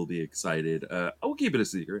everybody will be excited. I will keep it a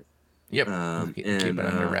secret. Yep, keep it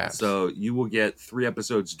under wraps. So you will get 3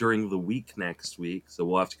 episodes during the week next week. So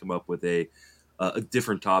we'll have to come up with a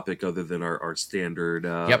different topic other than our standard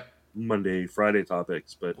Monday, Friday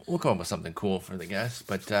topics. But we'll come up with something cool for the guests.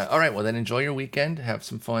 But all right, well then enjoy your weekend. Have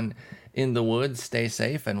some fun in the woods. Stay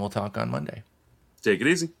safe, and we'll talk on Monday. Take it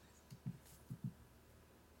easy.